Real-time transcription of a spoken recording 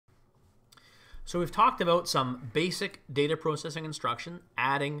So we've talked about some basic data processing instruction,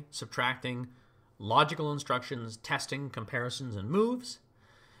 adding, subtracting, logical instructions, testing, comparisons, and moves.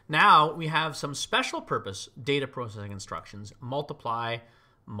 Now we have some special purpose data processing instructions, multiply,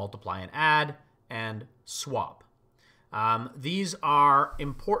 multiply and add, and swap. These are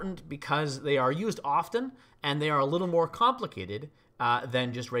important because they are used often and they are a little more complicated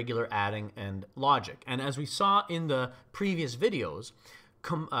than just regular adding and logic. And as we saw in the previous videos,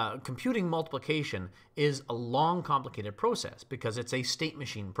 computing multiplication is a long, complicated process because it's a state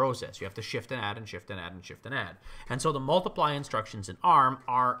machine process. You have to shift and add and shift and add and shift and add. And so the multiply instructions in ARM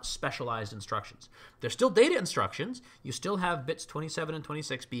are specialized instructions. They're still data instructions. You still have bits 27 and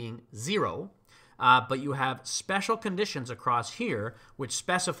 26 being 0, but you have special conditions across here which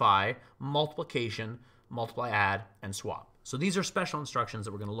specify multiplication, multiply, add, and swap. So these are special instructions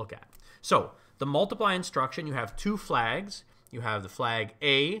that we're going to look at. So the multiply instruction, you have two flags. You have the flag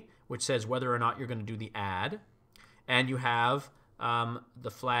A, which says whether or not you're going to do the add, and you have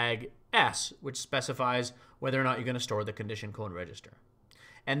the flag S, which specifies whether or not you're going to store the condition code register.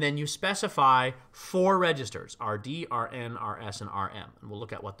 And then you specify 4 registers, RD, RN, RS, and RM, and we'll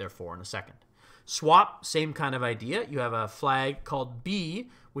look at what they're for in a second. Swap, same kind of idea. You have a flag called B,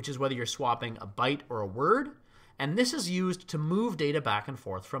 which is whether you're swapping a byte or a word, and this is used to move data back and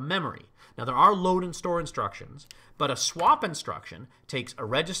forth from memory. Now, there are load and store instructions, but a swap instruction takes a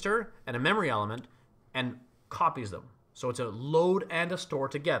register and a memory element and copies them. So it's a load and a store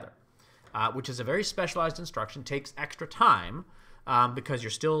together, which is a very specialized instruction, takes extra time because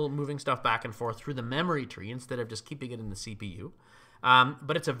you're still moving stuff back and forth through the memory tree instead of just keeping it in the CPU.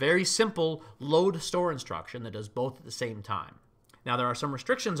 But it's a very simple load store instruction that does both at the same time. Now, there are some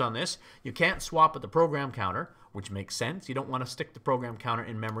restrictions on this. You can't swap at the program counter, which makes sense. You don't want to stick the program counter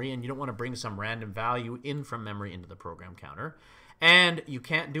in memory, and you don't want to bring some random value in from memory into the program counter. And you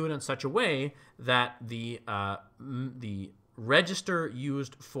can't do it in such a way that the register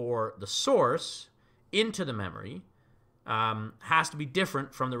used for the source into the memory has to be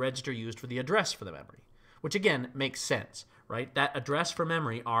different from the register used for the address for the memory, which again makes sense, right? That address for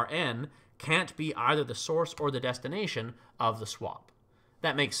memory, RN, can't be either the source or the destination of the swap.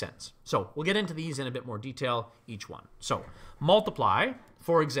 That makes sense. So we'll get into these in a bit more detail, each one. So multiply,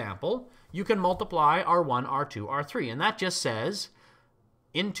 for example, you can multiply R1, R2, R3, and that just says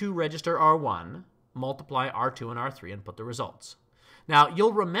into register R1, multiply R2 and R3 and put the results. Now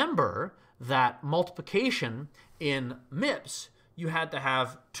you'll remember that multiplication in MIPS, you had to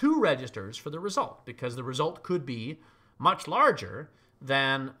have 2 registers for the result because the result could be much larger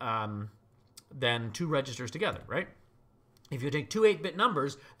than 2 registers together, right? If you take 2 8-bit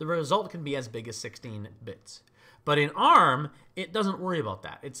numbers, the result can be as big as 16 bits. But in ARM, it doesn't worry about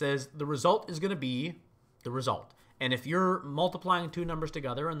that. It says the result is going to be the result. And if you're multiplying 2 numbers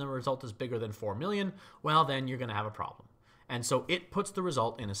together and the result is bigger than 4 million, well, then you're going to have a problem. And so it puts the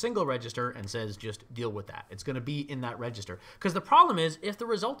result in a single register and says just deal with that. It's going to be in that register. Because the problem is if the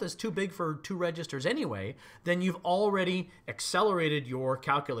result is too big for 2 registers anyway, then you've already accelerated your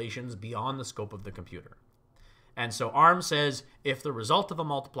calculations beyond the scope of the computer. And so ARM says if the result of a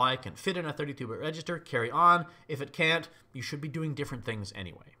multiply can fit in a 32-bit register, carry on. If it can't, you should be doing different things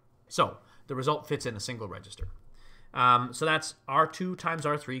anyway. So the result fits in a single register. So that's R2 times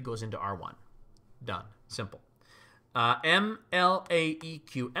R3 goes into R1. Done. Simple. MLAEQS,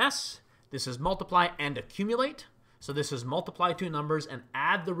 this is multiply and accumulate. So this is multiply 2 numbers and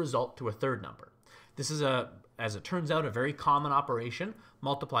add the result to a 3rd number. This is, as it turns out, a very common operation,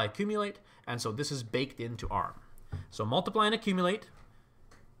 multiply, accumulate, and so this is baked into ARM. So multiply and accumulate,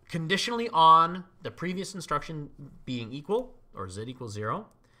 conditionally on the previous instruction being equal, or z equals 0.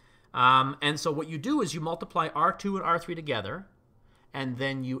 And so what you do is you multiply R2 and R3 together, and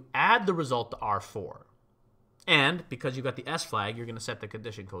then you add the result to R4. And because you've got the S flag, you're going to set the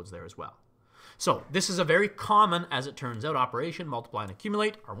condition codes there as well. So this is a very common, as it turns out, operation, multiply and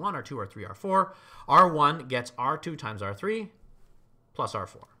accumulate, R1, R2, R3, R4. R1 gets R2 times R3 plus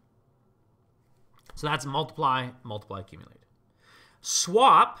R4. So that's multiply, multiply, accumulate.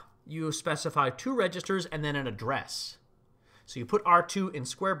 Swap, you specify 2 registers and then an address. So you put R2 in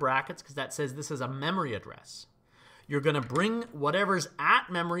square brackets because that says this is a memory address. You're going to bring whatever's at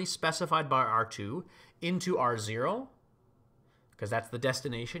memory specified by R2 into R0, because that's the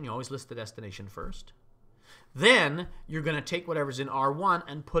destination. You always list the destination first. Then you're going to take whatever's in R1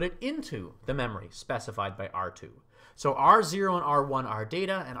 and put it into the memory specified by R2. So R0 and R1 are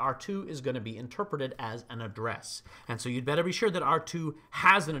data, and R2 is going to be interpreted as an address. And so you'd better be sure that R2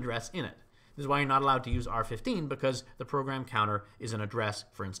 has an address in it. This is why you're not allowed to use R15, because the program counter is an address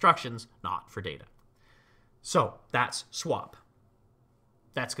for instructions, not for data. So that's swap.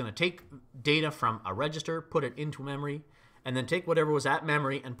 That's going to take data from a register, put it into memory, and then take whatever was at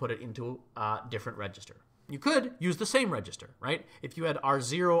memory and put it into a different register. You could use the same register, right? If you had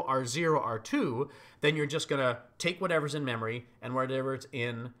R0, R0, R2, then you're just going to take whatever's in memory and whatever's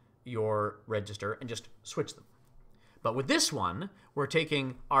in your register and just switch them. But with this one, we're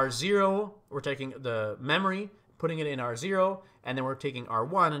taking R0, we're taking the memory, putting it in R0, and then we're taking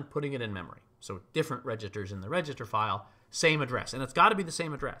R1 and putting it in memory. So different registers in the register file, same address. And it's got to be the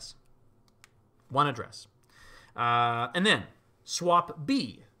same address. One address. And then swap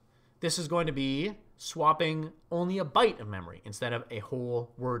B. This is going to be swapping only a byte of memory instead of a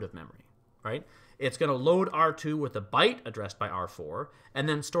whole word of memory, right? It's going to load R2 with a byte addressed by R4 and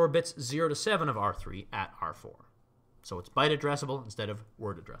then store bits 0 to 7 of R3 at R4. So it's byte addressable instead of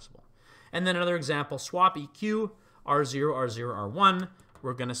word addressable. And then another example, swap EQ, R0, R0, R1.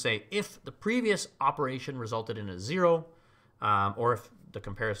 We're going to say if the previous operation resulted in a 0, or if the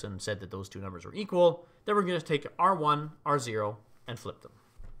comparison said that those two numbers were equal, then we're going to take R1, R0, and flip them.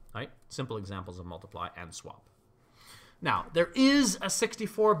 Right? Simple examples of multiply and swap. Now, there is a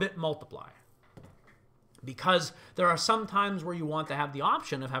 64-bit multiply because there are some times where you want to have the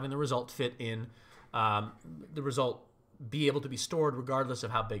option of having the result fit in, the result be able to be stored regardless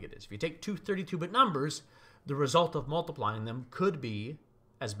of how big it is. If you take two 32-bit numbers, the result of multiplying them could be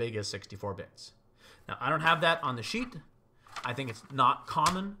as big as 64 bits. Now, I don't have that on the sheet. I think it's not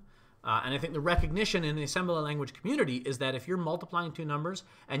common. And I think the recognition in the assembly language community is that if you're multiplying two numbers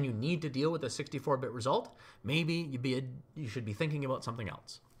and you need to deal with a 64-bit result, maybe you should be thinking about something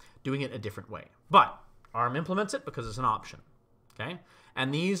else, doing it a different way. But ARM implements it because it's an option. Okay?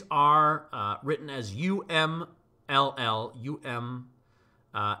 And these are written as UMLL,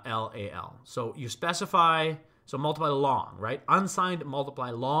 UMLAL. So you specify, so multiply long, right? Unsigned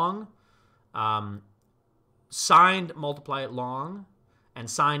multiply long, signed multiply long, and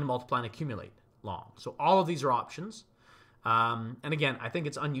signed multiply and accumulate long. So all of these are options. And again, I think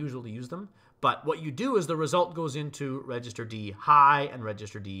it's unusual to use them. But what you do is the result goes into register D high and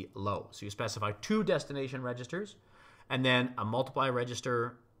register D low. So you specify two destination registers, and then a multiply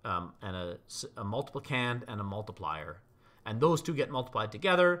register, and a multiplicand and a multiplier. And those two get multiplied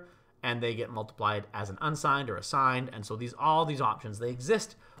together, and they get multiplied as an unsigned or a signed. And so all these options, they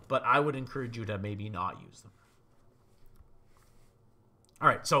exist, but I would encourage you to maybe not use them. All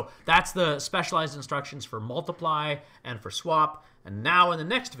right, so that's the specialized instructions for multiply and for swap. And now in the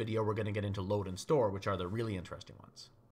next video, we're going to get into load and store, which are the really interesting ones.